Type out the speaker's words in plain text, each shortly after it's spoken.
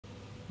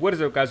What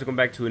is up, guys? Welcome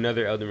back to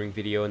another Elden Ring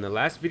video. In the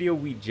last video,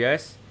 we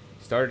just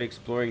started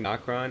exploring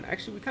Nokron.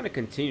 Actually, we kind of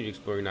continued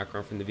exploring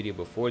Nokron from the video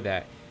before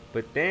that.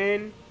 But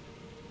then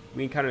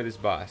we encountered this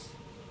boss.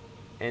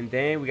 And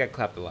then we got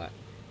clapped a lot.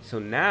 So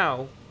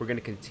now we're going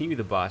to continue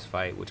the boss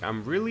fight, which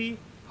I'm really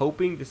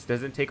hoping this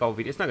doesn't take all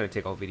video. It's not going to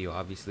take all video,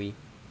 obviously.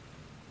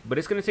 But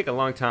it's going to take a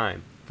long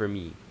time for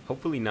me.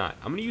 Hopefully not.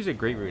 I'm going to use a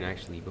Great Rune,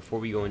 actually, before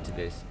we go into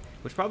this.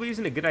 Which probably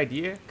isn't a good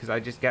idea, because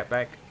I just got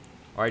back...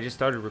 Or I just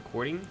started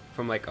recording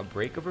from like a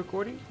break of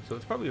recording. So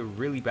it's probably a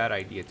really bad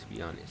idea, to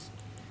be honest.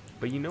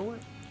 But you know what?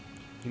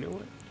 You know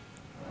what?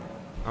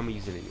 I'm gonna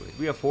use it anyway.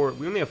 We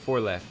only have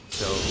 4 left.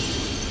 So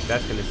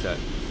that's gonna suck.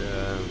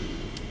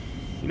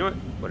 You know what?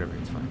 Whatever,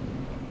 it's fine.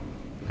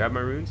 Grab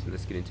my runes and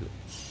let's get into it.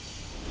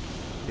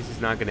 This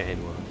is not gonna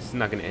end well. This is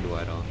not gonna end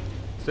well at all.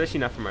 Especially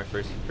not for my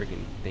first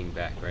freaking thing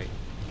back, right?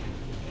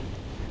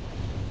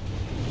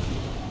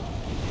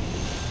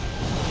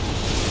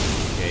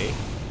 Okay.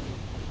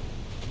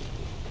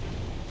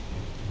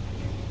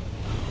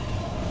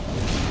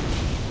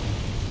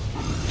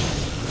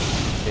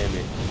 Damn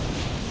it.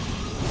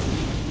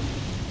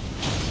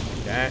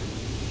 That.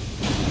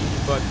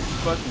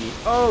 Fuck me.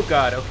 Oh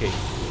god, okay.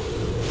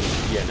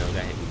 Yeah, no,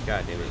 that hit me.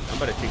 God damn it. I'm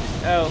about to take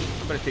this L.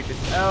 I'm about to take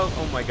this L.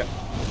 Oh my god.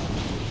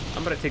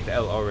 I'm about to take the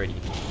L already.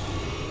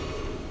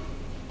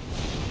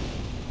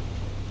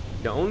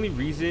 The only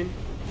reason...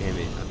 Damn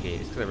it. Okay,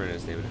 it's because I ran out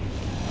of stamina.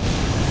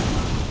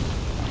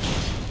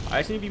 I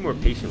just need to be more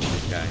patient with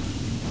this guy.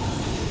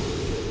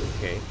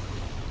 Okay.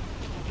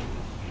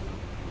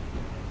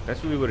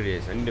 That's really what it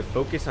is. I need to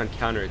focus on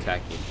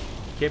counter-attacking.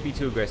 Can't be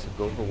too aggressive.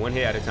 Go for 1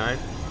 hit at a time.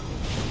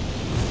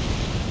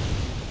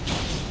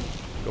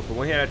 Go for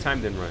 1 hit at a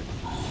time, then run.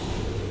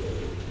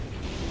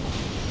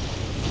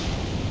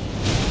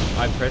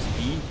 I pressed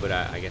B, but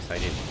I guess I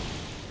didn't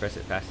press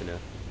it fast enough.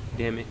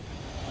 Damn it.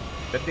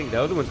 That thing, the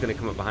other one's gonna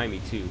come up behind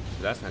me too,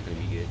 so that's not gonna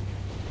be good.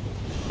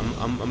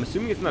 I'm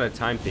assuming it's not a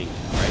time thing,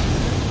 right?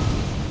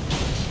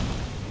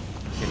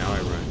 Okay, now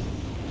I run.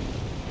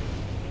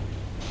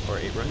 Or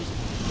 8 runs.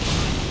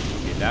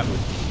 Okay, that was...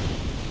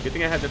 Good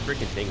thing I had the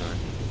freaking thing on.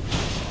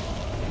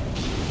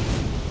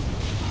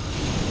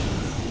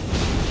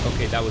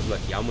 Okay, that was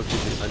lucky. I almost did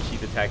the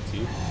unsheath attack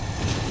too.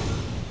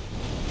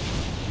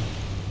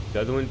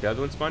 The other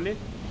one spawned in?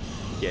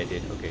 Yeah, it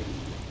did. Okay.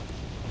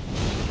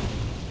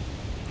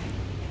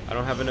 I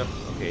don't have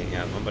enough. Okay,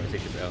 yeah, I'm about to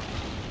take this L.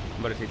 I'm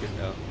about to take this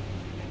L.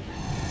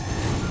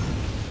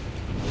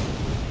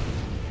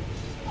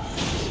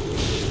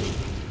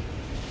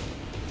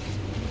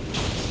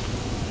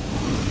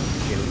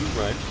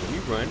 Let me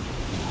run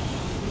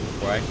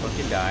before I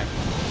fucking die.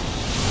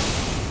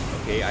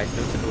 Okay, I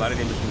still took a lot of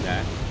damage from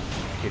that.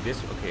 Okay,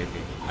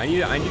 okay. I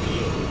need to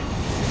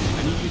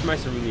use my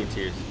Cerulean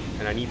Tears,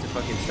 and I need to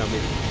fucking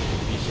summon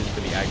these shits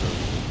for the aggro.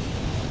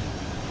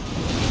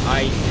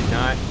 I did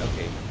not.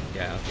 Okay,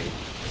 yeah, okay.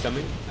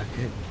 Summon.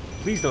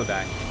 Please don't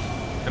die.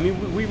 I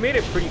mean, we made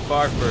it pretty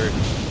far for.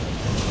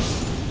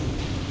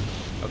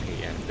 Okay,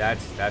 yeah,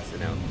 that's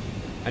an L.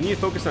 I need to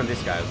focus on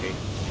this guy. Okay.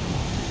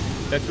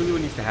 That's really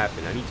what needs to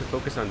happen. I need to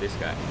focus on this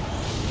guy.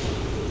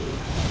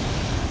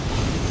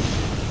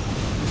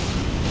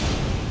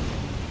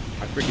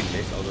 I freaking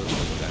missed all those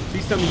little guys.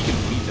 Please tell me you can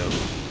bleed those.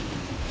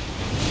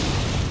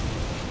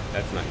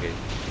 That's not good.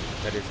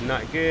 That is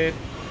not good.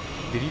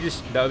 Did he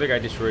just... The other guy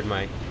destroyed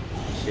my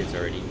shits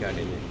already. God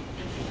damn it.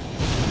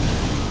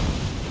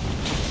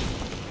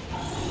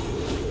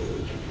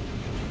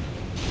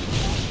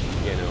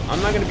 Yeah, no. I'm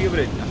not going to be able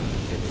to...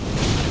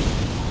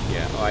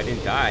 Yeah. Oh, I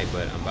didn't die,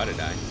 but I'm about to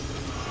die.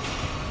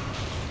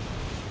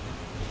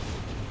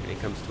 It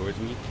comes towards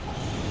me.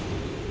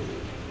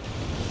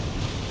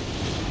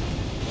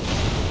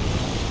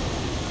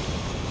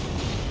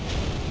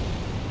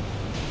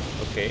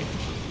 Okay.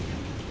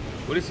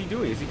 What is he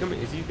doing? Is he coming?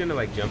 Is he gonna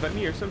like jump at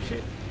me or some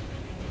shit?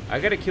 I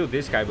gotta kill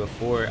this guy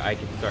before I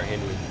can start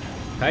handling.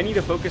 I need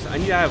to focus. I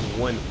need to have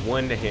one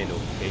to handle.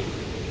 Okay.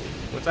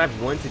 Once I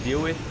have 1 to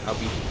deal with, I'll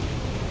be.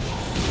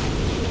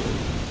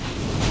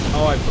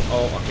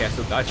 Oh, okay. I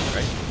still got you,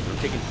 right? I'm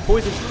taking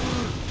poison.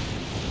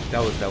 That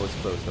was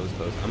close. That was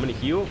close. I'm gonna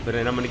heal, but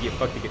then I'm gonna get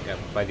fucked again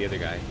by the other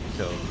guy.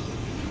 So.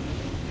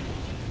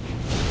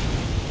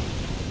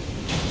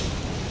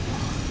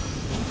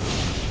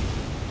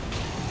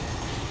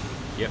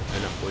 Yep,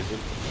 enough poison.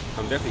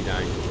 I'm definitely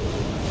dying.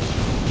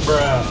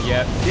 Bruh.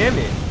 Yeah, damn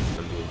it.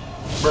 I'm dead.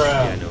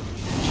 Bruh. Yeah, no.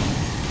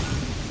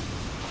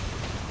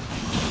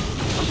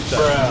 I'm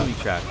stuck. Bruh. I'm really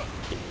trapped.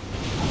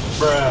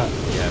 Bruh.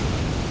 Yep.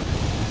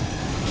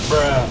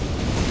 Bruh.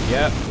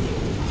 Yep.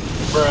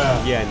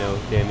 Bruh. Yeah, no.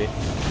 Damn it.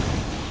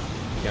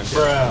 Yeah, I'm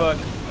Bruh. fuck.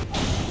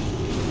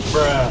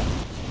 Bruh.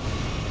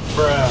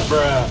 Bruh.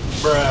 Bruh.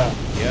 Bruh.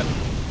 Yep.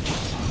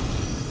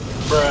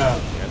 Bruh.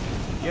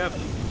 Yep.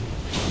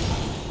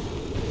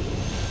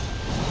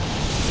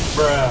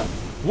 Bruh.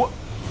 What?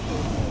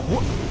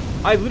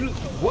 I literally...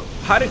 What?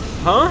 How did...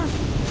 Huh?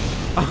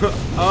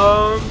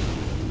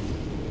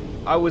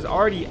 I was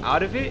already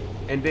out of it,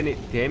 and then it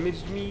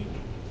damaged me.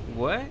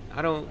 What?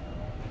 I don't...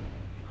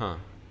 Huh.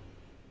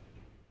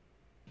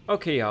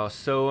 Okay, y'all.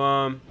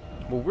 So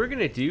what we're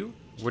gonna do?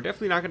 We're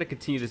definitely not gonna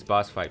continue this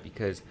boss fight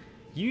because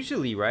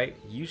usually, right?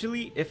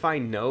 Usually, if I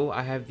know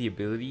I have the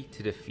ability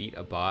to defeat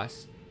a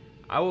boss,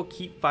 I will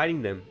keep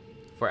fighting them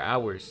for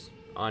hours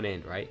on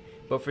end, right?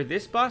 But for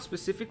this boss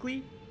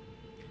specifically,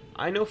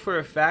 I know for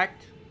a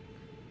fact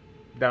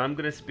that I'm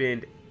gonna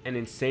spend an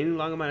insanely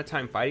long amount of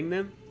time fighting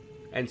them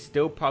and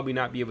still probably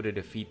not be able to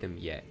defeat them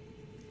yet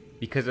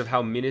because of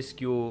how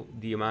minuscule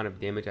the amount of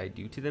damage I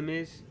do to them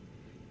is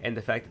and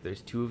the fact that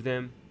there's two of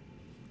them.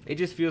 It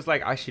just feels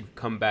like I should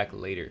come back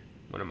later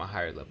when I'm a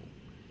higher level,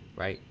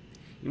 right?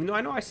 Even though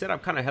I know I said I'm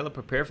kind of hella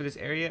prepared for this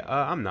area,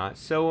 I'm not.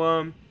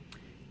 So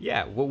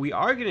yeah, what we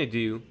are gonna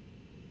do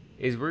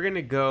is we're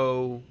gonna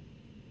go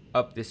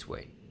up this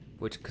way,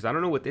 which, because I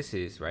don't know what this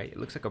is, right? It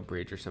looks like a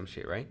bridge or some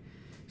shit, right?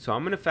 So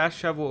I'm gonna fast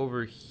travel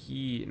over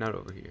here, not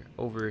over here,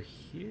 over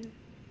here.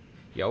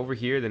 Yeah, over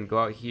here, then go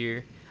out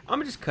here. I'm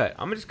gonna just cut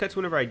to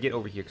whenever I get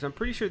over here, because I'm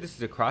pretty sure this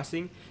is a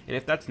crossing, and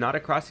if that's not a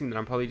crossing, then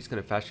I'm probably just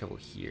gonna fast travel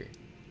here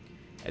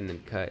and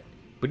then cut.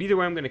 But either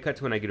way, I'm gonna cut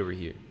to when I get over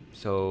here.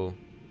 So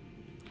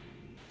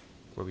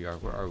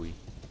where are we?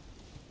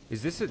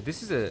 Is this a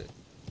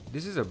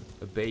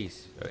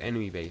base, an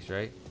enemy base,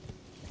 right?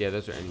 Yeah,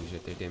 those are enemies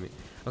right there, damn it.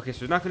 Okay, so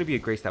there's not gonna be a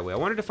grace that way. I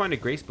wanted to find a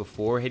grace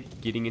before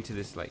getting into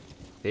this like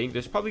thing.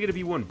 There's probably gonna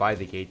be one by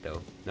the gate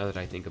though, now that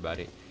I think about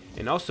it.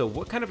 And also,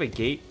 what kind of a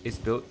gate is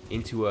built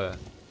into a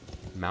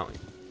mountain?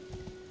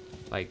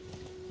 Like,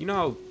 you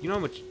know how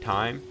much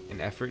time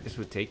and effort this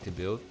would take to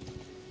build?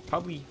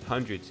 Probably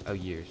hundreds of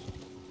years.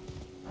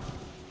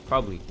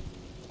 Probably,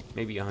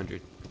 maybe 100.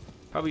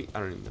 Probably, I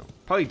don't even know.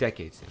 Probably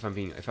decades, if I'm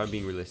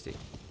being realistic.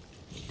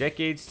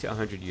 Decades to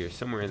 100 years,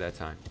 somewhere in that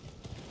time.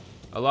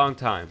 A long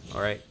time,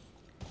 all right?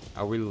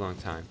 A really long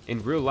time.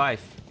 In real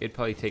life, it'd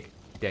probably take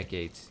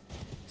decades.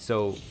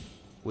 So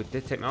with the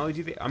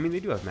technology, they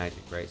do have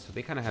magic, right? So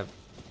they kind of have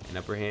an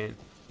upper hand,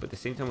 but at the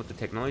same time with the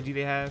technology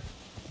they have,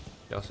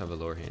 they also have a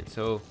lower hand.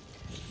 So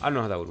I don't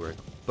know how that would work.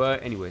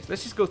 But anyways,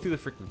 let's just go through the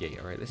freaking gate,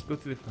 all right? Let's go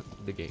through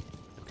the gate.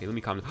 Okay, let me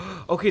comment.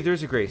 Okay,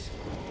 there's a grace.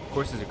 Of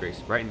course there's a grace,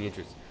 right in the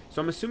entrance.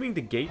 So I'm assuming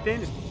the gate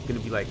then is going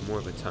to be like more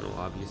of a tunnel,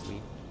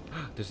 obviously.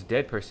 There's a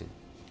dead person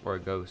or a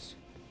ghost.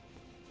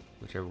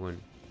 Whichever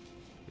one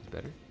is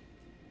better.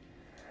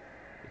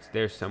 It's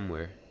there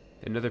somewhere.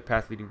 Another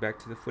path leading back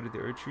to the foot of the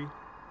Erd tree.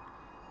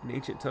 An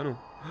ancient tunnel.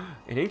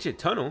 An ancient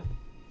tunnel?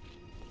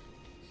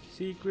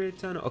 Secret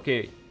tunnel.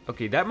 Okay,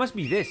 that must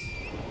be this.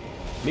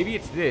 Maybe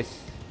it's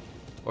this.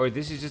 Or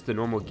this is just the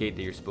normal gate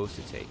that you're supposed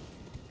to take.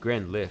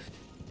 Grand lift.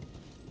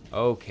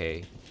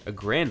 Okay. A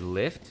grand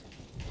lift?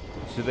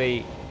 So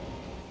they...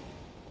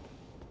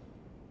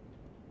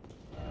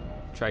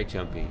 Try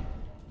jumping.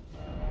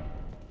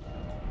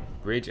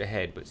 Bridge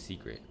ahead, but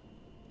secret.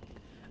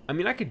 I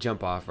mean, I could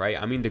jump off,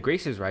 right? I mean, the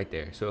grace is right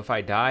there. So if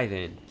I die,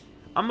 then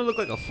I'm gonna look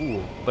like a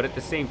fool. But at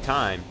the same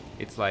time,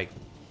 it's like,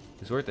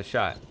 it's worth a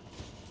shot.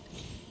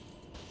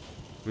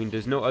 I mean,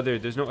 there's no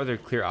other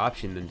clear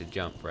option than to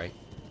jump, right?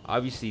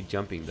 Obviously,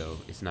 jumping though,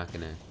 it's not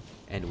gonna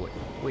end. What?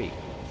 Wait,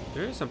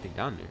 there is something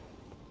down there.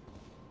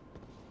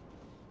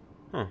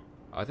 Huh?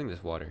 I think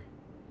there's water.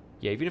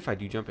 Yeah, even if I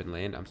do jump and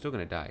land, I'm still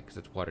gonna die because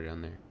there's water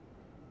down there.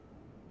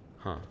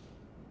 Huh?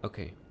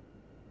 Okay.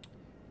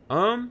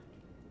 Even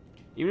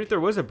if there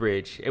was a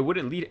bridge, it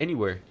wouldn't lead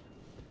anywhere.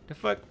 The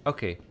fuck?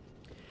 Okay.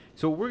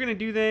 So what we're gonna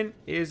do then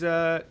is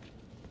I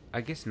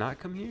guess not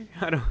come here.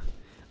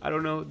 I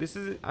don't know. This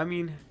is, I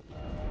mean,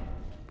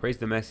 praise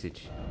the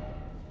message.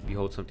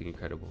 Behold something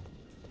incredible.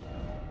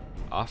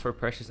 Offer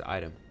precious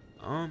item.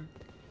 I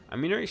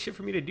mean, there ain't shit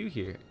for me to do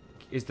here.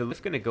 Is the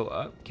lift gonna go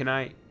up? Can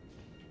I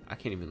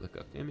can't even look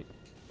up. Damn it.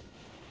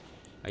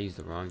 I used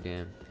the wrong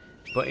damn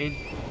button.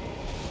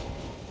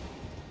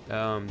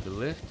 The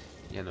lift.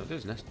 Yeah, no,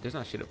 there's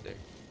not shit up there.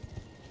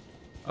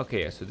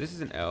 Okay, yeah, so this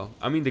is an L.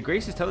 I mean, the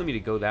grace is telling me to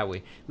go that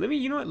way.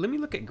 You know what? Let me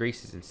look at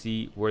graces and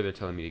see where they're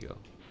telling me to go.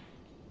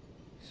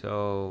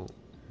 So,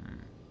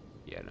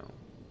 yeah, no.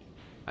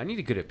 I need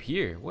to get up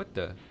here. What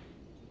the?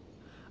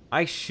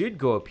 I should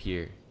go up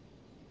here.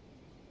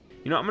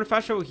 You know, I'm going to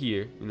fast travel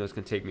here. You know, it's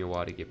going to take me a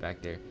while to get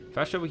back there.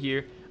 Fast travel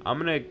here. I'm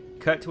going to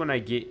cut to when I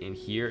get in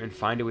here and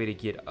find a way to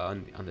get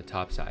on the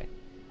top side.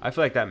 I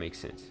feel like that makes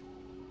sense.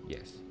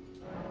 Yes.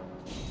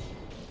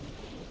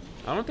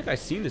 I don't think I've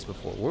seen this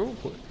before.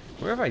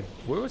 Where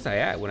was I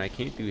at when I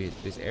came through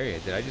this area?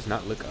 Did I just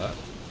not look up? I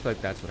feel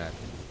like that's what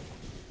happened.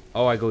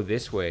 Oh, I go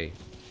this way.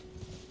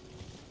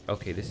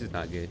 Okay, this is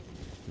not good.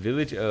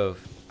 Village of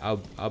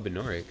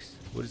Albinorix.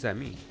 What does that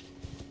mean?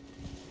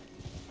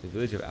 The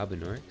village of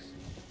Albinorix?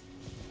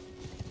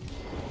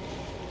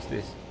 What's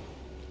this?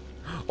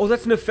 Oh,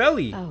 that's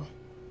Nefeli! Oh,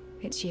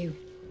 it's you.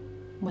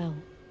 Well,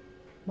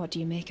 what do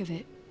you make of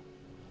it?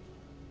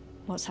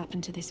 What's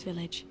happened to this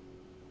village?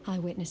 I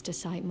witnessed a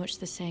sight much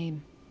the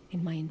same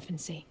in my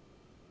infancy.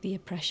 The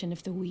oppression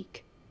of the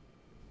weak.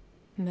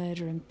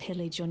 Murder and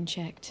pillage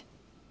unchecked.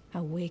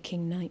 A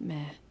waking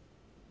nightmare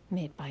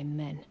made by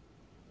men.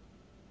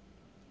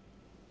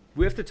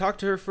 We have to talk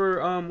to her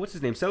for, what's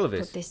his name, Celavis.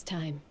 But this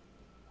time,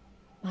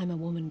 I'm a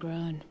woman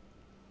grown.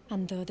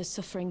 And though the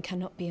suffering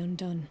cannot be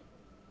undone,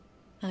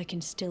 I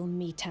can still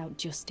mete out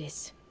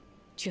justice.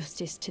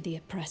 Justice to the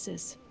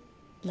oppressors.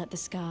 Let the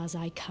scars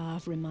I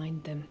carve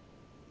remind them.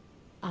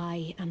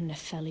 I am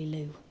Nefeli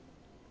Lu,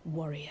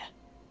 warrior.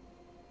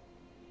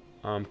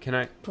 Can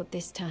I... Put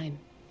this time,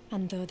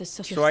 and though the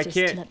So I justice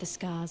can't... to let the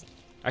scars...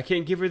 I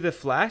can't give her the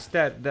flask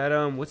that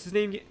what's his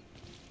name?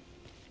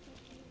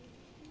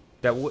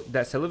 That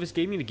Celivis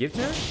gave me to give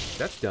to her?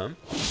 That's dumb.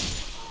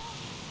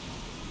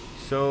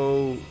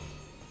 So...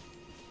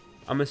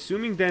 I'm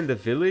assuming then the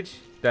village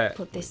that...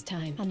 Put this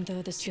time, and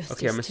though the justice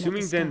Okay, I'm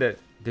assuming then that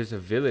there's a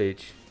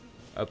village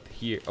up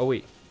here. Oh,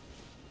 wait.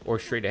 Or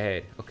straight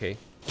ahead. Okay.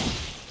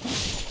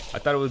 I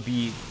thought it would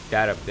be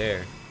that up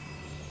there.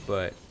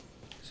 But...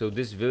 So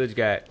this village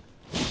got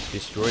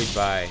destroyed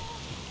by...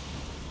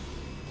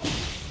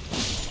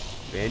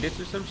 bandits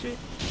or some shit?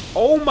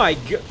 Oh my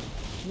god!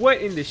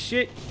 What in the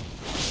shit?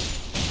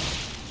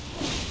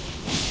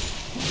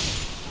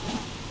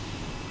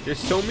 There's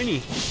so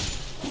many.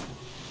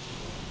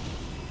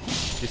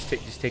 Just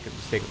take them.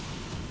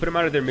 Put them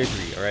out of their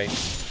misery, alright?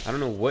 I don't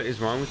know what is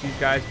wrong with these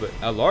guys, but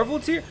a larval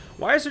tier?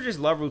 Why is there just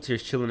larval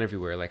tiers chilling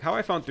everywhere? Like, how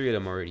I found 3 of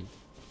them already?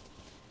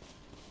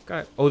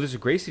 God. Oh, there's a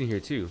grace in here,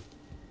 too.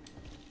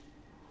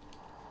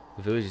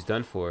 The village is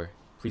done for.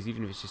 Please,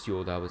 even if it's just you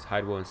old albus,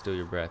 hide well and still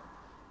your breath.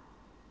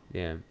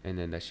 Damn, and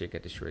then that shit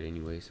got destroyed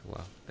anyways.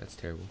 Wow, that's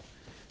terrible.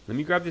 Let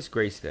me grab this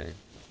grace then.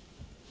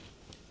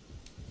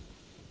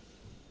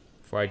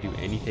 Before I do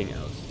anything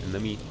else. And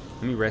let me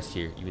rest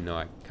here, even though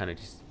I kind of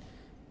just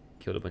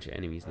killed a bunch of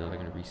enemies. Now they're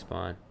going to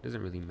respawn.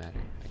 Doesn't really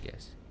matter, I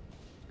guess.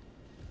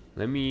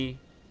 Let me...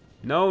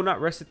 No, not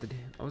rest at the...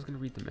 I was going to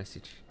read the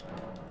message.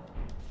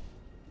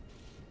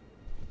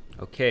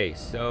 Okay,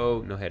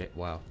 so... No head...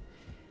 Wow.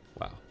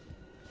 Wow.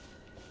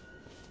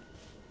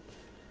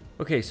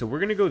 Okay, so we're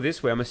going to go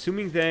this way. I'm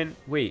assuming then...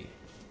 Wait.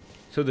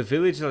 So the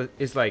village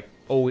is like...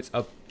 Oh, it's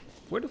up...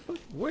 Where the fuck?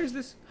 Where is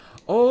this?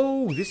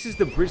 Oh, this is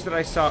the bridge that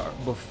I saw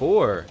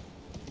before.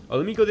 Oh,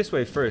 let me go this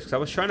way first. Because I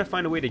was trying to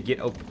find a way to get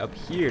up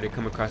here to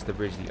come across the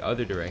bridge the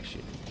other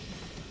direction.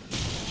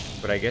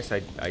 But I guess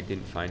I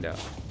didn't find out.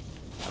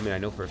 I mean, I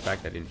know for a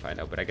fact I didn't find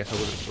out. But I guess I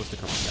wasn't supposed to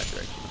come from that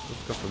direction. I was supposed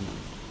to come from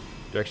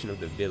the direction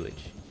of the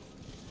village.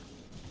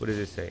 What does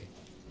it say?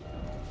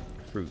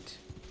 Fruit.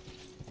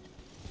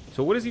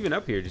 So what is even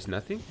up here? Just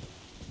nothing?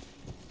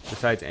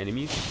 Besides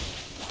enemies?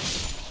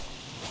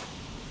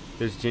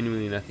 There's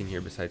genuinely nothing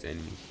here besides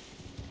enemies.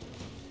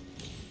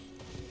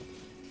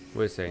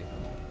 What does it say?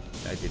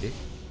 I did it.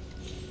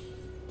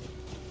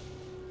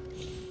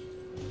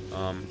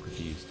 I'm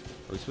confused.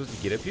 Are we supposed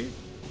to get up here?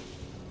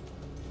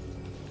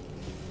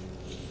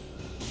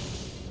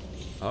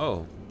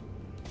 Oh.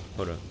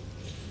 Hold on.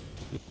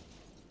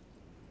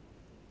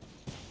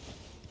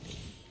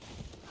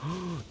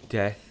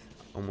 Death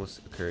almost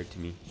occurred to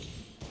me.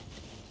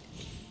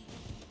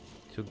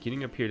 So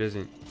getting up here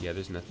doesn't... Yeah,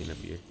 there's nothing up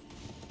here.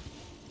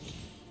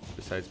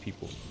 Besides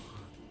people.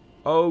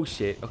 Oh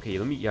shit. Okay,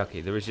 let me... Yeah,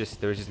 okay, there was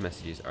just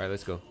messages. Alright,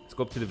 let's go. Let's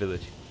go up to the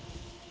village.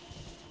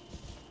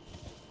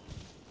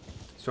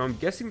 So I'm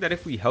guessing that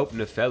if we help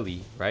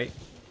Nefeli, right?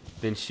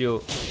 Then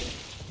she'll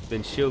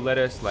let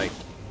us, like...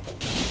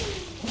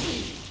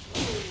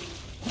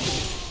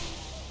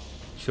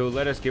 She'll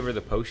let us give her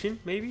the potion,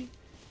 maybe?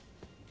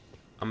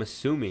 I'm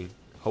assuming.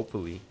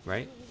 Hopefully,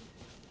 right?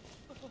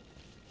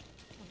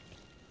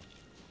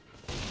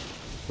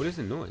 What is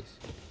the noise?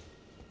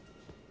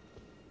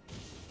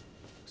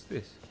 What's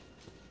this?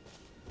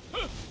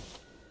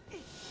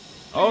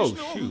 Oh,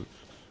 shoot.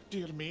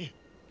 Dear me.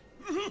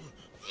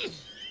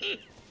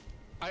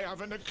 I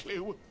haven't a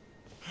clue.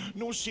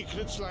 No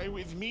secrets lie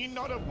with me,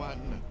 not a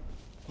one.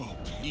 Oh,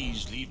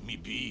 please leave me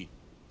be.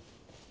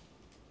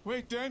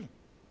 Wait then.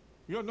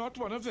 You're not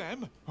one of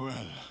them?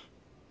 Well,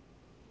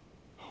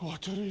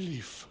 what a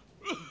relief.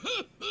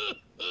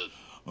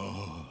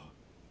 Oh,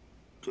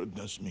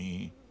 goodness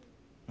me.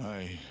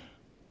 I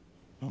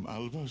am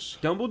Albus.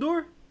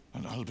 Dumbledore?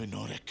 And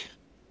Albinoric.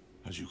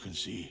 As you can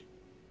see,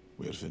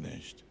 we're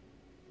finished.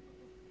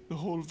 The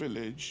whole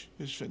village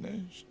is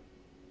finished.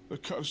 The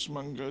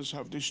cursemongers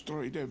have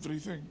destroyed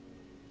everything.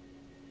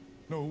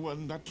 No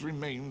one that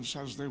remains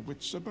has their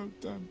wits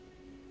about them.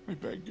 I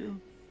beg you.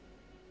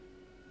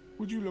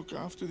 Would you look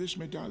after this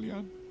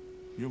medallion?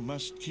 You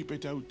must keep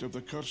it out of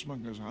the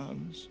cursemongers'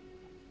 hands.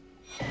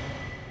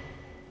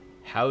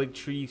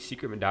 Haligtree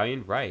secret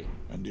medallion? Right.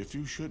 And if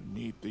you should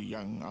meet the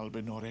young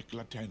Albinoric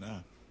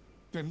Latena,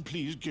 then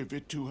please give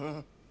it to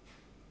her.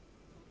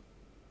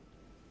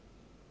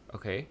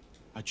 Okay.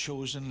 A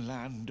chosen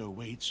land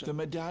awaits. The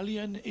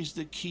medallion is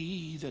the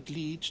key that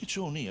leads. It's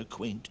only a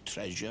quaint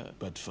treasure,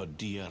 but for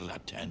dear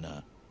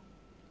Latena.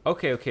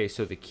 Okay,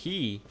 so the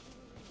key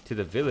to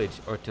the village,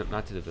 or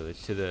not to the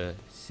village, to the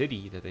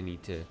city that they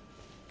need to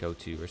go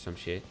to or some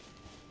shit,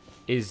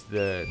 is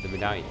the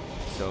medallion.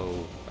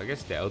 So I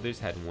guess the elders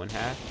had one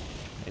half,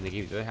 and they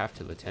gave the other half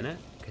to Latena,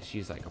 because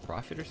she's like a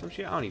prophet or some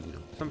shit. I don't even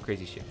know. Some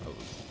crazy shit.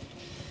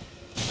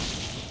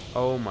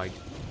 Oh my...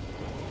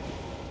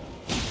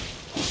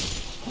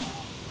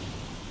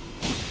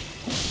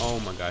 Oh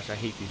my gosh, I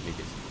hate these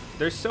niggas.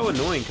 They're so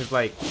annoying because,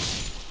 like,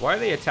 Why are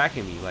they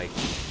attacking me? Like,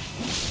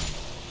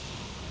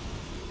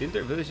 didn't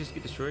their village just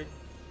get destroyed?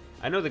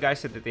 I know the guy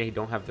said that they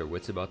don't have their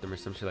wits about them or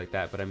some shit like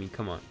that, but I mean,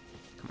 come on.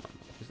 Come on.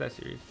 Is that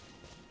serious?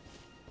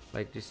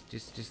 Like,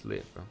 just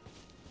live, bro.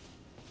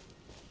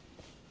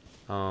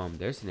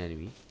 There's an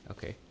enemy.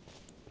 Okay.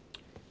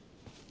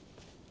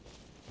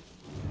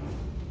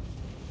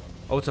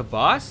 Oh, it's a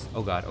boss?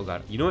 Oh god, oh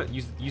god. You know what?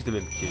 Use the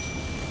mimic kids.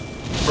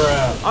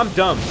 Bruh. I'm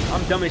dumb.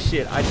 I'm dumb as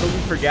shit. I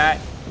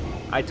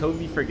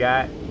totally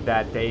forgot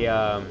that they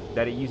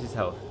that it uses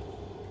health.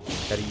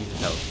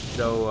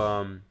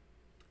 So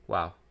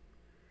wow.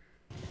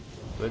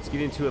 Let's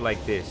get into it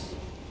like this.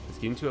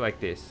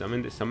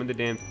 Summon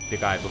the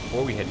guy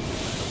before we head into the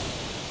battle.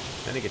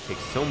 That nigga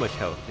takes so much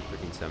health to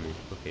freaking summon.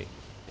 Okay,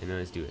 and then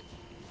let's do it.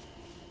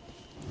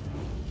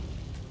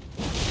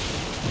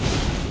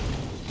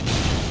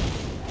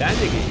 That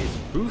nigga is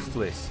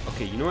ruthless.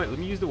 Okay, you know what? Let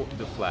me use the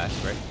flash,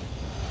 right?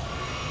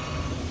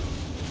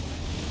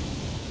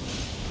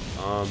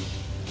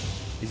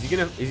 Is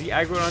he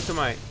aggroed onto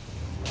my...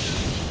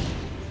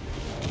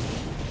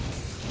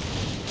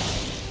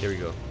 There we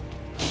go.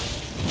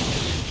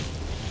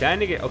 That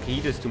nigga, okay,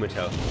 he does too much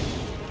health.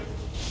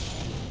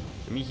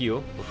 Let me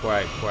heal before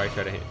I try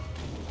to hit.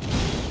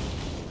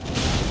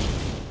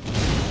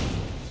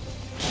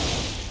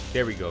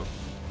 There we go.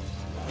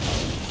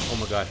 Oh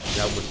my god,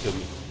 that almost killed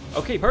me.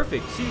 Okay,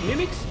 perfect. See, the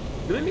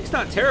Mimic's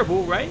not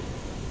terrible, right?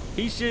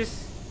 He's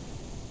just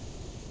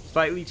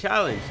slightly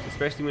challenged,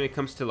 especially when it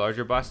comes to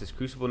larger bosses.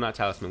 Crucible, not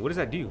Talisman. What does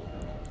that do?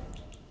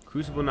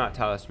 Crucible, not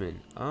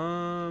Talisman.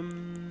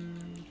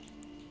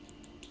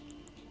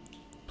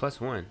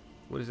 +1.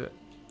 What is that?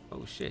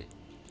 Oh shit.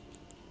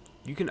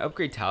 You can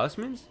upgrade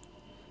talismans?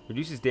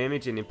 Reduces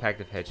damage and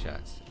impact of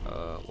headshots.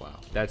 Wow.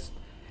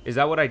 Is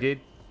that what I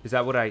did? Is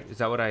that what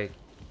I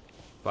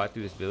fought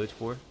through this village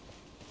for?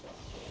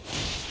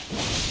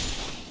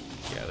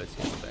 Yeah, let's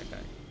handle that guy.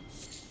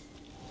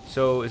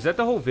 So, is that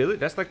the whole village?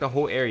 That's like the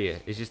whole area.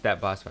 It's just that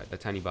boss fight,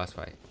 that tiny boss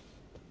fight.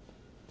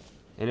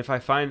 And if I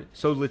find...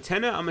 So,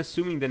 Lieutenant, I'm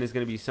assuming then is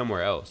going to be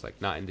somewhere else. Like,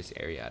 not in this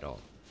area at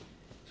all.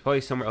 It's probably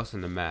somewhere else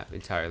on the map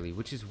entirely,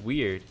 which is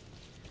weird.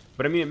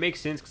 But, I mean, it makes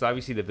sense because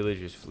obviously the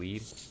villagers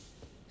fled.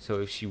 So,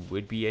 if she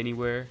would be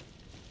anywhere,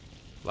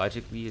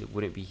 logically, it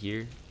wouldn't be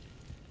here.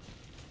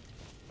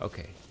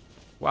 Okay.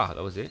 Wow,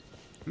 that was it.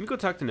 Let me go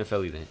talk to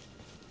Nefeli then.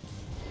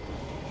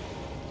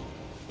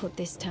 Put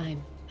this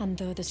time, and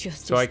though there's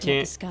justice, So I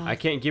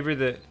can't give her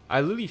the... I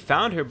literally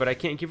found her, but I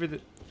can't give her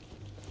the...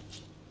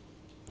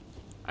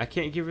 I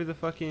can't give her the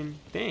fucking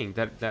thing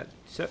that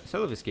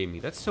Celavis gave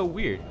me. That's so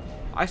weird.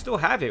 I still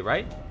have it,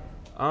 right?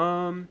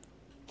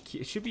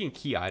 It should be in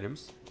key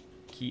items.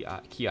 Key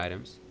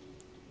items.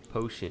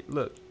 Potion.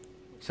 Look,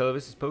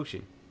 Celavis'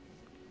 potion.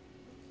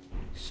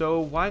 So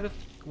why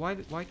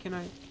can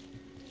I?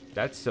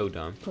 That's so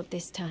dumb. Put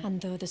this time, and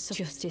though there's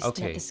justice,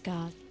 Okay. let the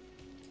scars.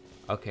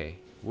 Okay,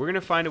 we're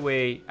gonna find a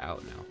way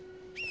out now.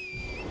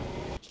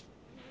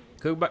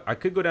 I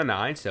could go down to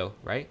Ainsel,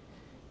 right?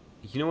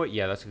 You know what?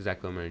 Yeah, that's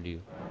exactly what I'm gonna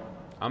do.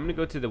 I'm gonna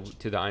go to the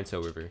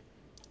Ainsel River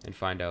and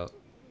find out.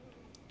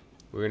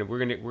 We're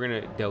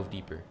gonna delve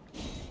deeper.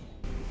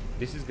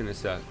 This is gonna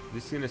suck.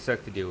 This is gonna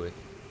suck to deal with.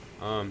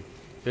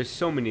 There's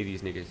so many of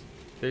these niggas.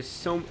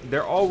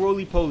 They're all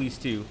roly-polies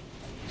too.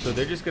 So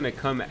they're just gonna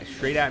come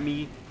straight at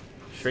me,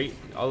 straight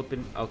all up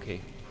in.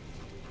 Okay.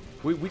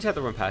 We just have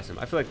to run past them.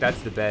 I feel like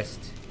that's the best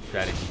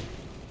strategy.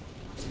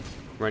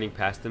 Running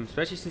past them,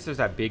 especially since there's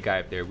that big guy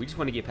up there. We just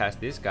want to get past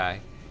this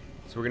guy.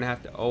 So we're gonna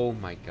have to. Oh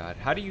my god,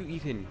 how do you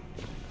even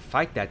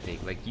fight that thing?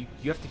 Like you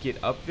have to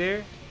get up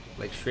there,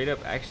 like straight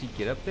up actually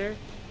get up there.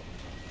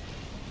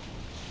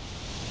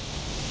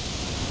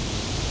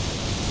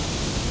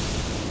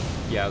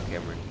 Yeah, okay,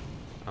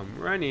 I'm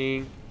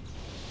running.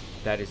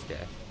 That is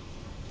death.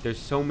 There's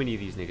so many of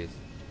these niggas.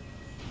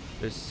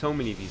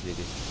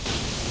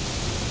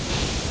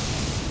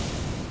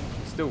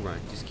 Still run.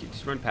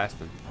 Just run past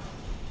them.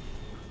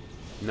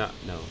 No,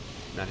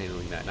 not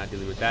handling that. Not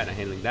dealing with that. Not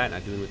handling that.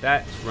 Not dealing with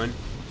that. Just run.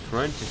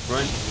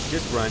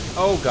 Just run.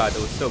 Oh god,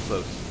 that was so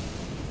close.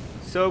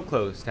 So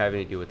close to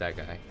having to deal with that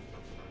guy.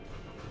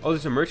 Oh,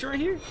 there's a merchant right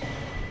here?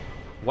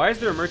 Why is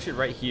there a merchant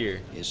right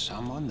here? Is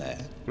someone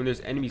there? When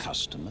there's enemies.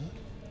 Customer?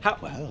 How?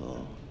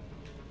 Well,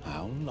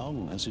 how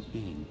long has it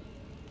been?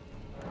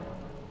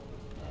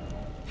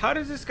 How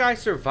does this guy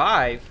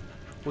survive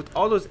with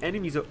all those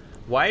enemies?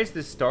 Why is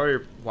this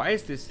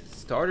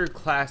starter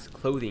class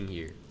clothing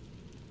here?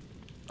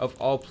 Of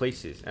all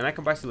places. And I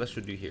can buy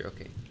Celestial Dew here.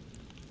 Okay.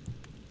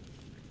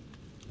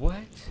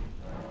 What?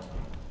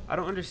 I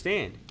don't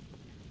understand.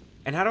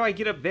 And how do I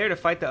get up there to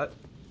fight the...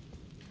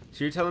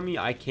 So you're telling me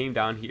I came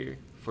down here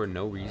for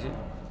no reason?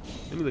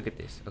 Let me look at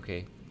this.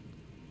 Okay.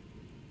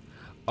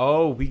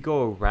 Oh, we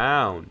go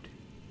around.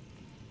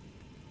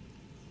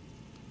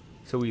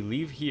 So we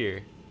leave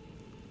here.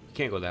 We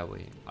can't go that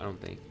way, I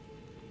don't think.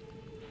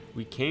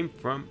 We came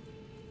from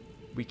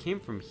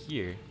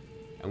here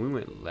and we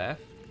went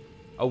left.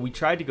 Oh, we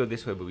tried to go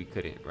this way, but we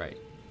couldn't, right?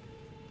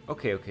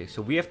 Okay,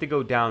 so we have to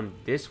go down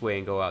this way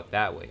and go out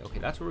that way. Okay,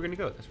 that's where we're gonna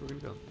go. That's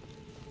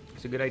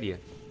a good idea.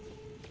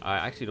 I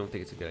actually don't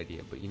think it's a good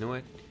idea, but you know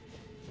what?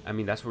 I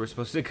mean, that's where we're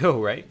supposed to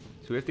go, right?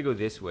 So we have to go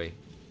this way.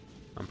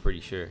 I'm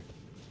pretty sure.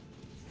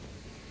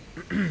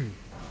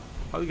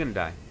 Probably gonna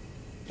die.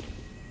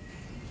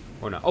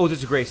 Or not. Oh,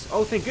 there's a grace.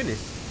 Oh, thank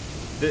goodness.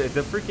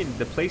 The freaking,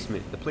 the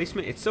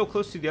placement, it's so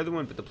close to the other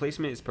one, but the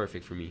placement is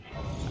perfect for me.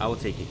 I will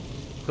take it.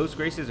 Close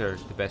graces are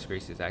the best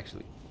graces,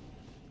 actually.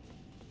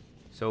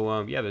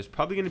 So, yeah, there's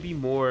probably gonna be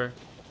more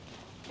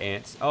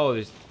ants. Oh,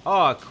 there's,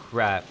 oh,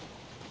 crap.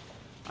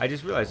 I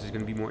just realized there's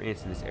gonna be more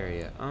ants in this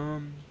area.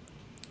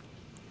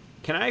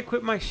 Can I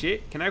equip my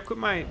shit? Can I equip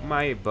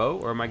my bow,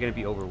 or am I gonna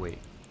be overweight?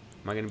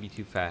 Am I gonna be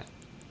too fat?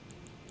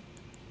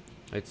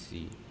 Let's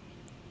see.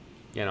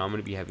 Yeah, no, I'm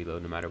gonna be heavy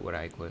load no matter what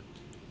I equip.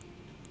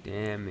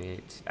 Damn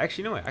it.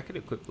 Actually, no, I could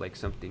equip like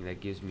something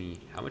that gives me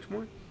how much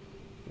more?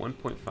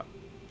 1.5.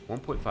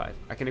 1.5.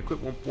 I can equip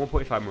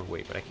 1.5 more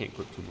weight, but I can't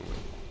equip 2 more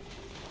weight.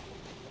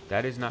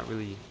 That is not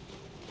really.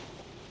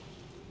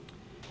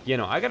 Yeah,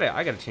 no, I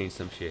gotta change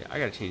some shit. I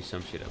gotta change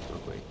some shit up real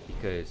quick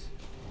because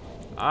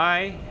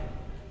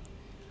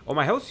oh,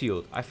 my health's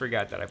healed. I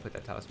forgot that I put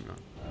that talisman on.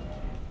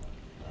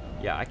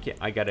 Yeah, I can't.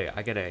 I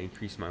gotta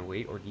increase my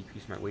weight or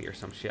decrease my weight or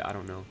some shit. I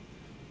don't know.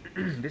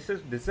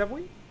 Does this have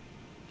weight?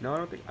 No, I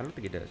don't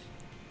think it does.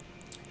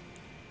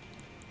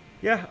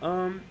 Yeah,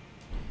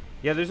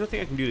 yeah, there's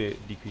nothing I can do to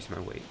decrease my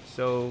weight.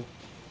 So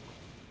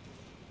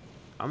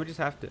I'm gonna just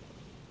have to.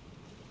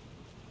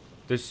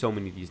 There's so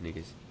many of these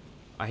niggas.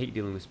 I hate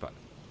dealing with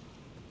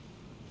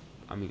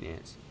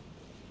ants.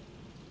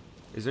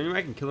 Is there any way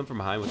I can kill them from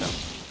behind without?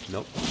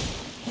 Nope.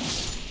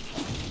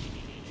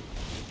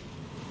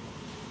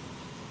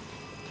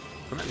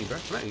 Come at me, bro.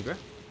 Come at me, bro.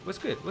 What's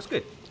good? What's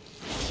good?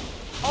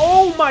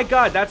 Oh my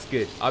god, that's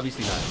good.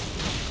 Obviously not.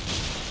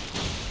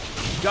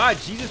 God,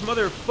 Jesus,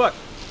 motherfuck.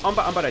 I'm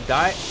about to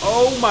die.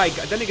 Oh my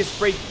god, that nigga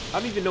sprayed.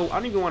 I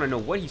don't even want to know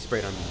what he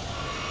sprayed on me.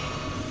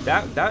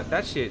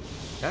 That shit.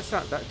 That's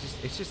not that.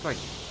 It's just like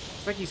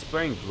it's like he's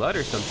spraying blood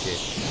or some shit.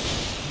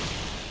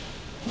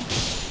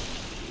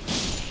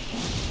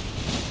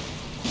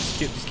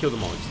 Just kill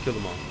them all. Just kill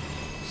them all.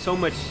 So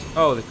much.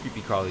 Oh, the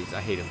creepy crawlies.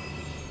 I hate them.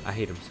 I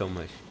hate them so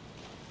much.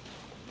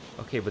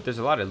 Okay, but there's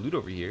a lot of loot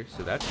over here,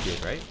 so that's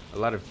good, right? A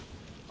lot of.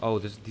 Oh,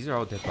 these are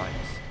all dead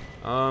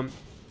bodies.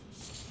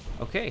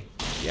 Okay.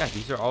 Yeah,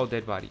 these are all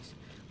dead bodies.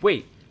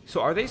 Wait,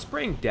 so are they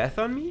spraying death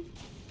on me?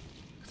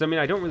 Because I mean,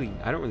 I don't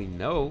really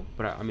know,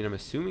 but I mean, I'm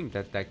assuming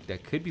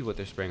that could be what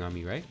they're spraying on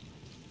me, right?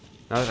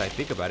 Now that I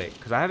think about it,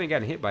 because I haven't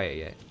gotten hit by it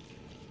yet.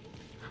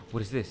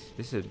 What is this?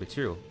 This is a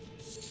material.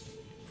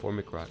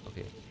 Formic rock.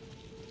 Okay.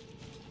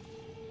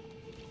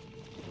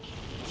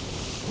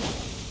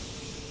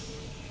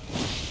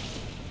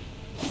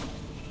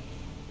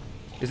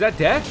 Is that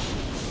death?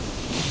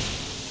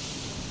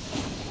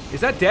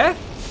 Is that death?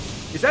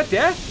 Is that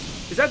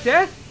death? Is that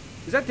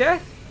death? Is that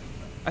death?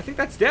 I think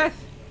that's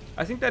death.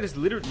 I think that is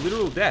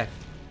literal death.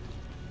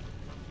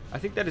 I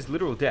think that is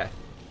literal death.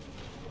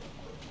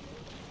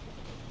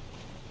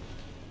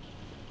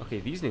 Okay,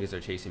 these niggas are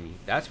chasing me.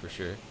 That's for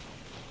sure.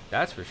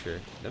 That's for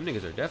sure. Them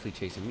niggas are definitely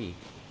chasing me.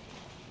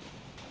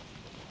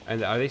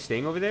 And are they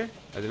staying over there?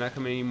 Are they not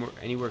coming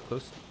anywhere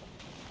close?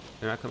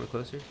 They're not coming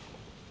closer?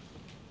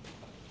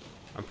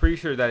 I'm pretty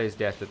sure that is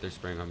death that they're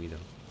spraying on me, though.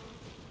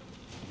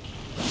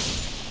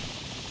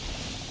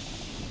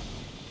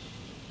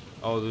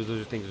 Oh,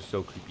 those things are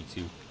so creepy,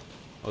 too.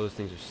 Oh, those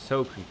things are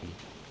so creepy.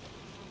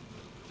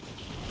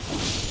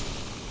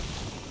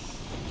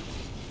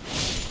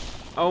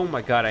 Oh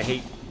my god, I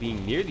hate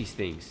being near these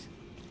things.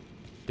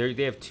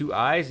 They have 2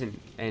 eyes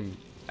and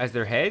as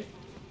their head?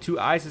 2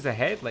 eyes as a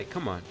head? Like,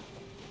 come on.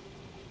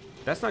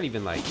 That's not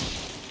even like...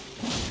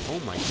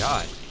 Oh my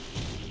god.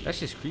 That's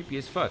just creepy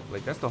as fuck.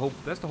 Like, that's the whole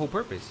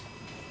purpose.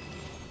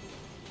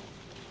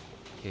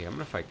 Okay, I'm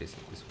gonna fight this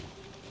one.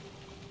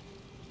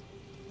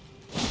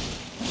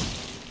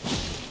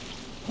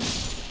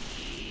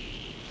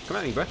 Come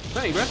at me, bro. Come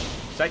at me, bro.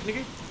 Psych,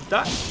 nigga.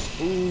 Die.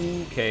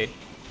 Okay.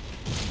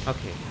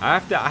 Okay. I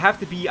have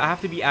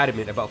to be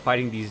adamant about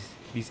fighting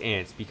these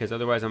ants because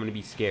otherwise I'm gonna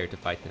be scared to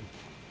fight them.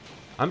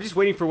 I'm just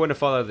waiting for one to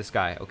fall out of the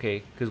sky,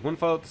 okay? Because one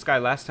fell out of the sky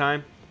last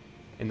time,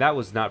 and that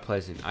was not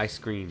pleasant. I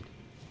screamed.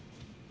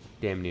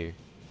 Damn near.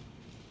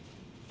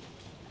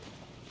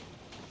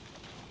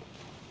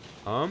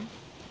 Yeah,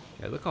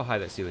 look how high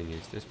that ceiling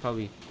is. There's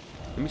probably.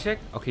 Let me check.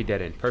 Okay,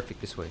 dead end. Perfect.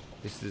 This way.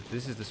 This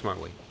is the smart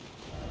way.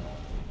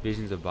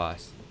 Visions of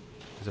boss.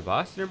 Is a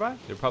boss nearby?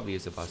 There probably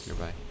is a boss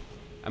nearby.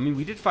 I mean,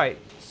 we did fight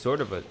sort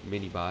of a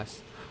mini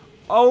boss.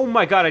 Oh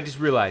my god! I just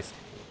realized.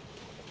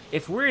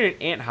 If we're in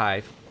an ant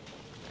hive,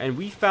 and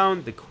we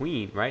found the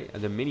queen, right?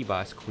 The mini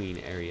boss queen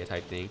area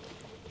type thing.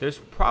 There's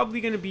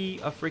probably gonna be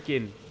a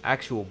freaking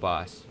actual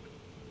boss.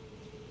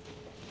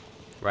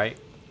 Right?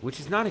 Which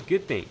is not a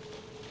good thing.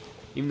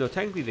 Even though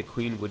technically the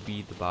queen would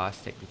be the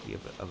boss technically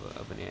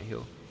of an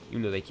anthill.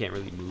 Even though they can't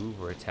really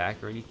move or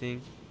attack or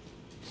anything.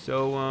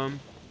 So,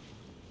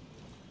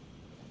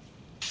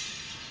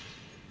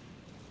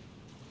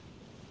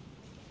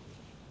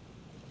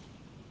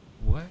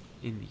 what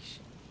in the...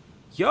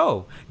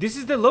 Yo! This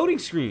is the loading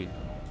screen!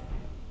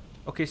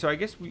 Okay, so I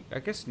guess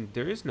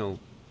there is no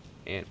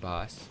ant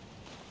boss.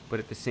 But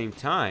at the same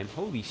time,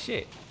 holy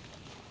shit.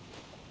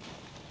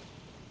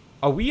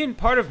 Are we in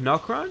part of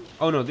Nokron?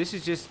 Oh no, this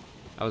is just,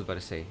 I was about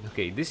to say.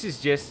 Okay, this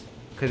is just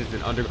because it's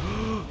an under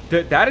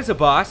that is a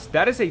boss.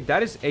 That is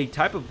a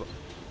type of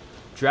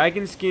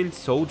dragon skin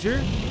soldier.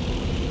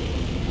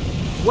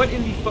 What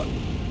in the fuck?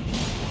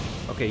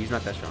 Okay, he's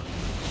not that strong.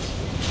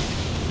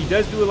 He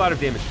does do a lot of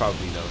damage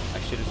probably though. I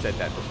should have said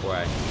that before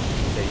I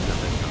said he's not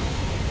that strong.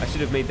 I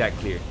should have made that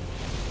clear.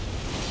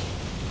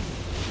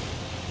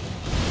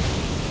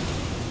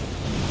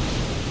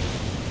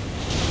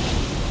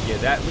 Yeah,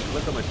 that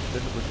look how much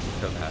that.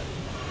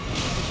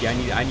 Yeah,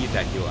 I need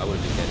that heal. I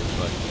wouldn't make that as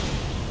fuck.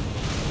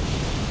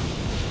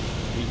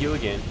 Let me heal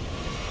again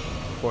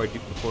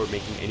before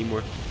making any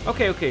more.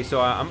 Okay,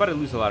 so I'm about to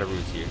lose a lot of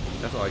runes here.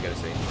 That's all I gotta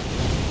say.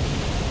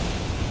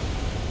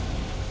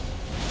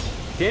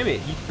 Damn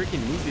it, he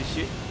freaking moved this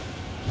shit.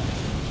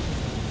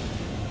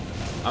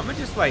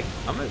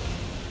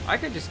 I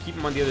could just keep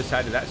him on the other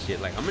side of that shit.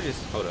 Like,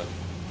 hold up.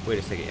 Wait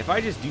a second. If I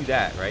just do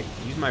that, right?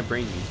 Use my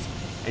brain meats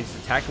and just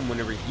attack him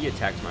whenever he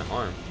attacks my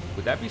arm.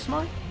 Would that be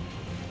smart?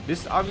 This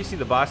is obviously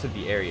the boss of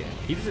the area.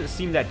 He doesn't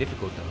seem that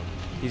difficult though.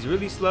 He's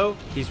really slow.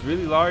 He's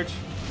really large.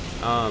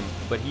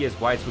 But he has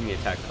wide swinging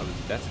attacks.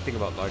 That's the thing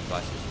about large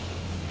bosses.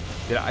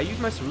 Did I use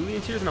my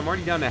cerulean tears and I'm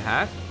already down to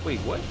half? Wait,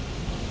 what?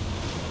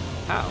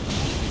 How?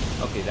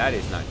 Okay, that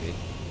is not good.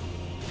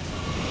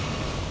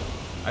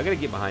 I gotta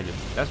get behind him.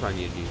 That's what I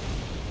need to do.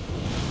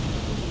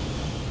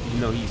 Even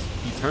though he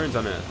turns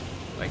on a,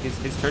 like his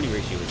turning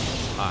ratio is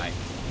high.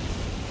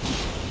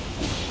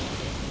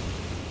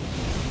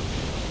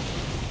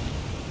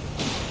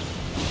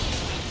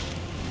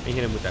 I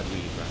hit him with that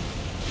weed, bro.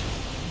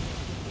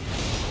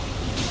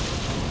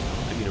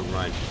 I need to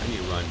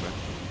run, bro.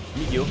 Let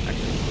me heal,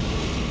 actually.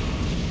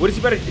 What is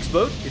he about to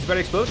explode? Is he about to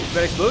explode? Is he about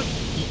to explode?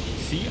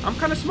 See, I'm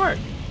kind of smart.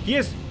 He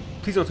has.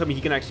 Please don't tell me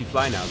he can actually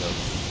fly now, though.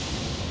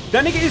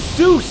 That nigga is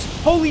Zeus!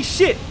 Holy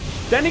shit!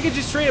 That nigga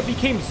just straight up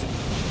became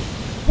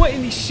what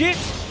in the shit?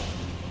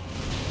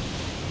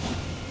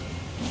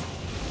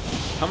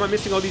 How am I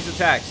missing all these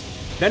attacks?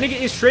 That nigga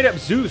is straight up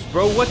Zeus,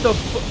 bro. What the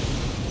fuck?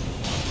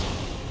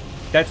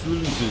 That's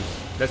literally Zeus.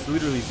 That's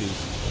literally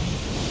Zeus.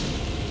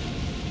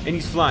 And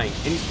he's flying.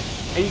 And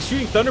he's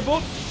shooting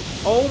thunderbolts?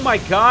 Oh my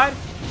god!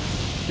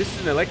 This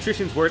is an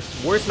electrician's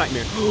worst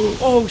nightmare.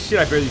 Oh shit,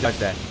 I barely dodged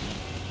that.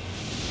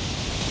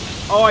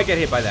 Oh, I get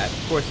hit by that,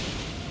 of course.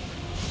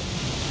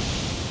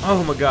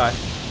 Oh my god.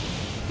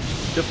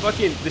 The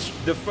fucking,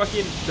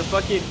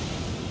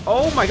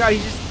 oh my god,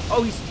 he's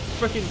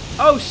freaking,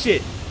 oh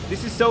shit.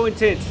 This is so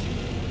intense.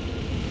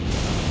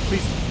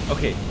 Please,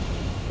 okay.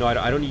 No,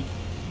 I don't need,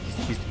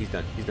 he's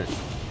done, he's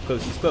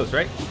close,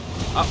 right?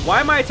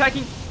 Why am I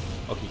attacking?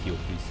 Okay, heal,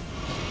 please.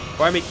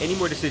 Before I make any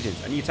more decisions,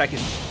 I need to attack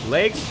his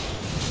legs.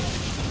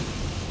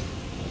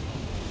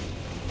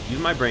 Use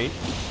my brain.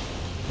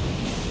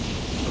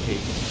 Okay.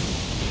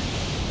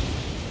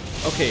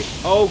 Okay.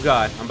 Oh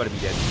god, I'm about to be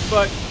dead.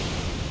 Fuck.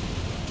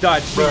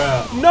 Dodge, please.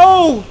 Bruh.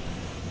 No!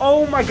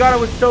 Oh my god, I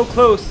was so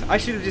close. I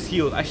should have just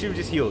healed.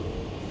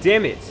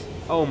 Damn it.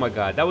 Oh my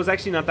god, that was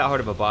actually not that hard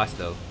of a boss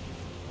though.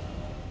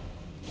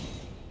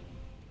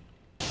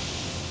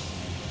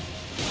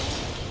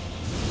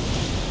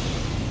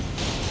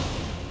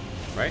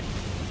 Right?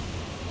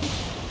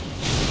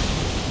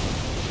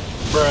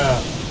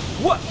 Bruh.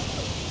 What?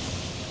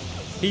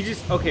 He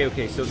just,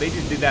 okay, so they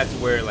just did that to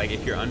where, like,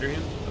 if you're under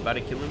him, about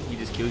to kill him, he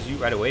just kills you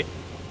right away.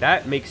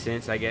 That makes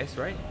sense, I guess,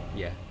 right?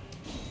 Yeah.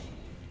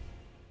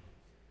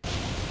 I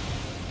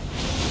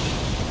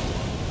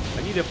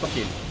need a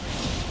fucking...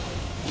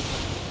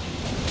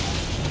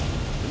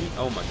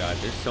 oh my god,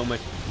 there's so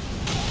much...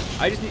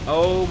 I just need...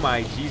 oh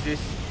my Jesus.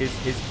 His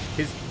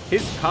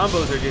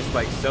combos are just,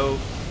 like, so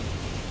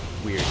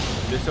weird.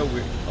 They're so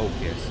weird. Oh,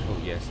 yes. Oh,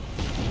 yes.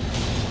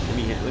 Let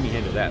me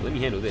handle that. Let me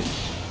handle this.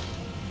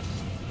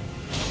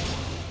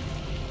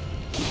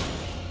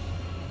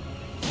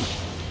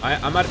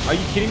 I'm out. Are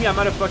you kidding me? I'm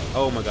out of fuck.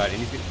 Oh my god! And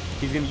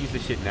he's gonna use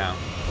this shit now.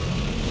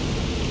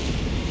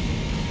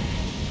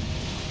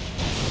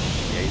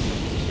 Yeah, he's gonna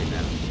use this shit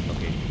now.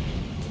 Okay.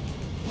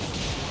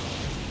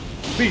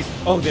 Please.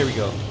 Oh, there we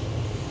go.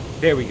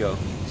 There we go.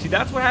 See,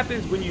 that's what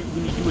happens when you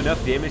do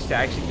enough damage to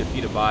actually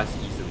defeat a boss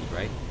easily,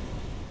 right?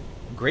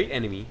 Great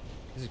enemy.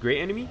 This is a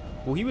great enemy.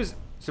 Well, he was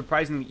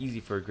surprisingly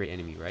easy for a great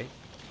enemy, right?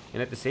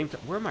 And at the same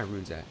time, where are my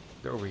runes at?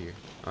 They're over here.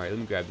 All right, let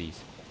me grab these.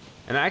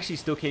 And I actually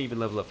still can't even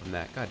level up from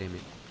that. God damn it.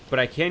 But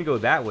I can go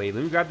that way.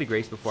 Let me grab the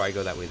grace before I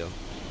go that way, though.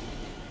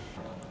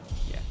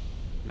 Yeah.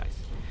 Nice.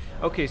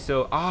 Okay,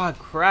 so... ah,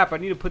 crap. I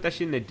need to put that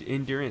shit in the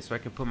endurance so I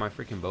can put my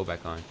freaking bow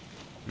back on.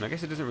 And I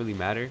guess it doesn't really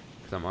matter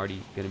because I'm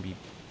already going to be...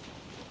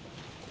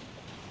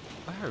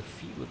 what do her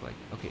feet look like?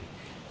 Okay.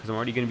 Because I'm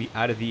already going to be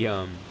out of the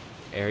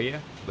area.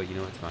 But you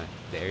know, it's fine.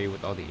 The area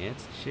with all the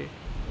ants and shit.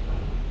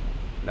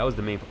 That was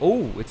the main...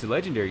 oh, it's a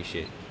legendary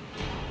shit.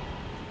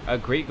 A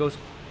great ghost...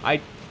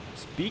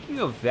 speaking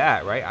of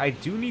that, right, I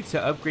do need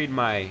to upgrade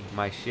my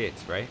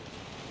shits, right?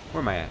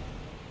 Where am I at?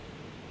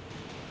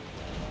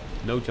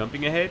 No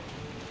jumping ahead?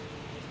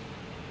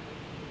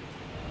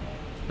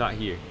 not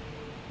here.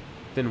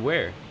 Then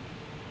where?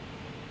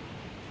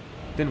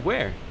 Then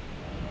where?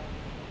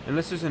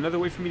 Unless there's another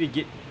way for me to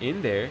get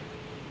in there.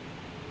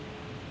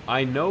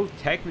 I know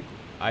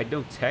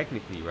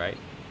technically, right?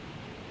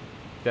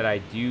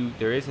 That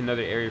there is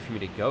another area for me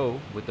to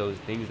go with those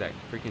things that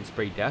freaking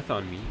spray death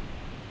on me.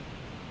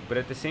 But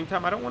at the same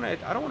time, I don't want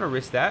to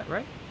risk that,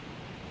 right?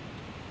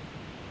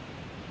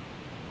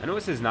 I know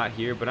it says not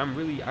here, but I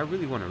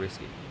really want to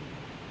risk it.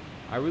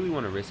 I really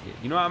want to risk it.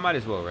 You know, I might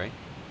as well, right?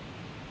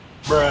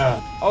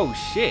 Bruh. Oh,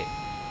 shit.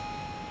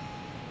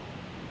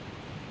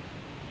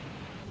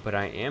 But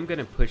I am going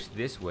to push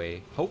this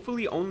way.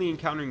 Hopefully only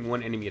encountering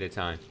one enemy at a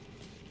time.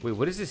 Wait,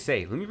 what does this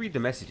say? Let me read the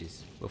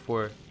messages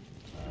before.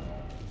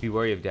 Be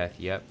wary of death.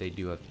 Yep, they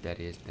do have. That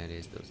is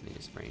those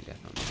niggas spraying death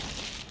on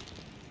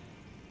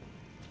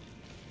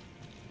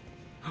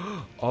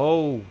me.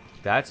 Oh,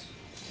 that's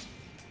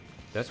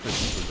where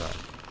people are.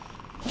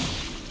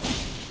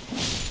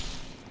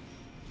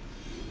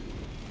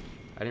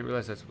 I didn't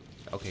realize that's.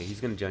 Okay,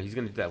 he's gonna jump. He's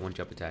gonna do that one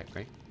jump attack,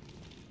 right?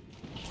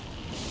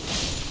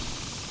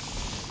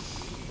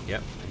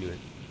 Yep, I knew it.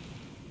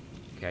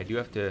 Okay, I do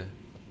have to.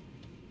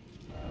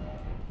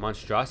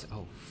 Monstrosity.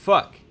 Oh,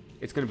 fuck.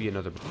 It's gonna be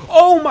another.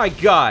 Oh my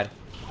god.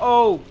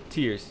 Oh,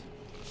 tears.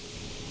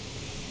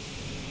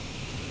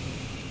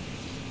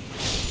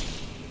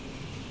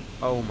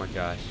 Oh my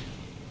gosh.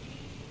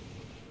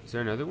 Is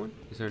there another one?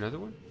 Is there another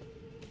one?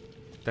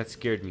 That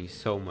scared me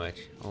so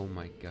much. Oh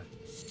my god.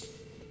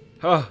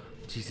 Oh,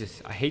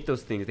 Jesus. I hate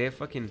those things. They have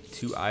fucking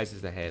 2 eyes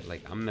as a head.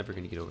 Like, I'm never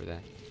gonna get over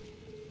that.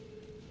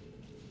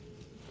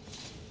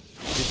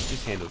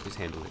 Just handle it. Just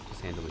handle it.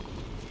 Just handle it.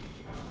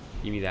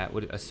 Give me that.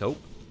 What? A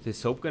soap? Is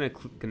soap gonna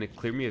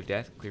clear me of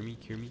death? Clear me?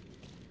 Cure me?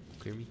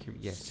 Clear me? Cure me?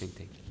 Yes, same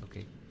thing.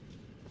 Okay.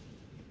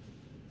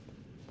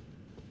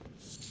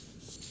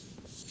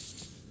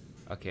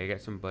 Okay, I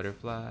got some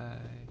butterfly.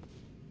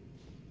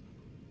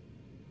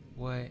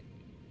 What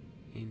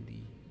in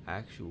the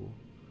actual?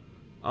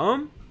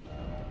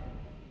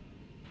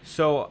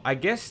 So I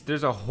guess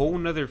there's a whole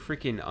nother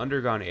freaking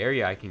underground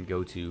area I can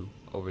go to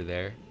over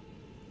there.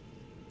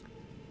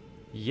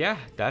 Yeah,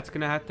 that's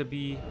gonna have to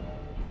be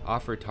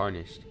offer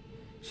tarnished.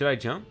 Should I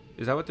jump?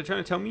 Is that what they're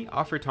trying to tell me?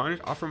 Offer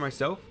tarnished? Offer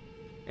myself?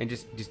 And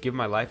just give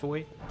my life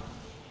away?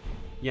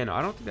 Yeah, no,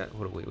 I don't think that.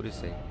 Hold on, wait, what does it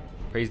say?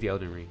 Praise the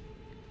Elden Ring.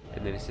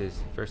 And then it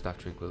says, first off,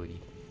 tranquility.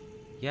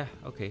 Yeah,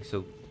 okay,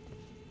 so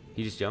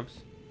he just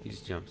jumps? He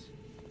just jumps.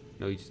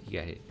 No, he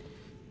got hit.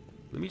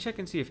 Let me check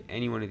and see if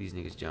any one of these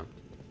niggas jumped.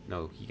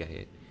 No, he got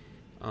hit.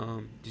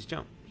 Just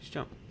jump. Just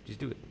jump. Just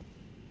do it.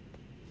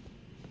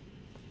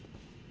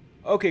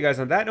 Okay, guys,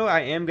 on that note,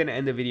 I am going to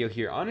end the video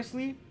here.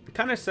 Honestly, it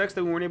kind of sucks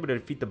that we weren't able to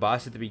defeat the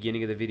boss at the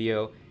beginning of the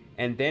video.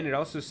 And then it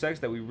also sucks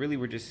that we really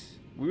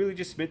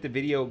just spent the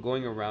video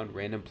going around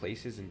random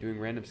places and doing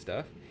random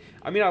stuff.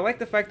 I mean, I like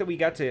the fact that we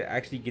got to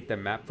actually get the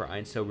map for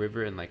Ainsel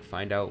River and like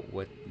find out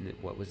what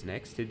was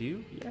next to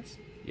do. Yes,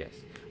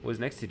 what was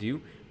next to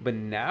do. But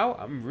now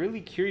I'm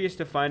really curious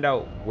to find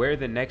out where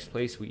the next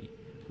place we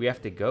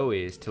have to go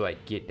is to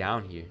like get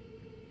down here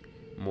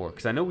more,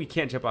 because I know we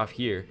can't jump off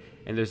here,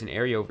 and there's an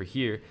area over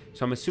here,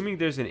 so I'm assuming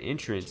there's an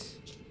entrance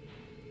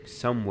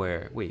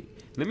somewhere. Wait,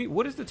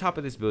 what does the top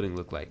of this building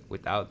look like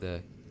without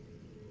the?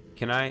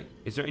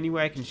 Is there any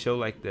way I can show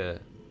like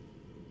the?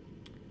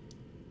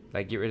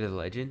 Like get rid of the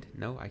legend?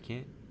 No, I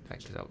can't.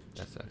 Because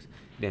that sucks.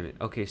 Damn it.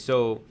 Okay,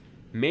 so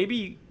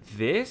maybe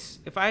this,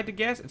 if I had to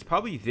guess, it's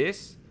probably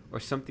this or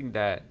something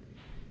that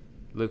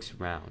looks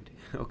round.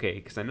 Okay,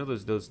 because I know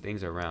those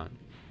things are round,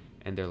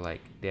 and they're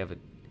like they have a.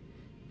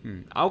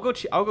 I'll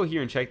go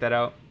here and check that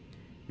out.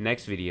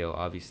 Next video,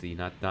 obviously,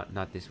 not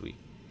this week,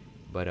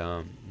 but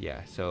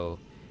yeah. So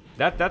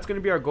that's gonna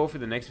be our goal for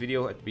the next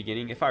video at the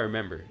beginning, if I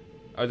remember.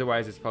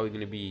 Otherwise, it's probably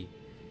gonna be,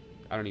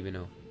 I don't even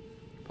know.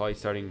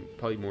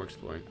 Probably more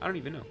exploring. I don't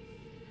even know.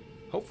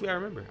 Hopefully I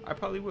remember. I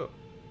probably will.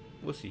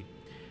 We'll see.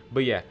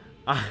 But yeah,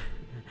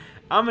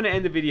 I'm going to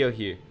end the video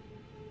here.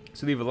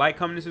 So leave a like,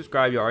 comment, and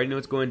subscribe. You already know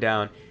what's going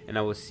down. And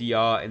I will see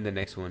y'all in the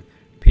next one.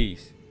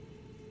 Peace.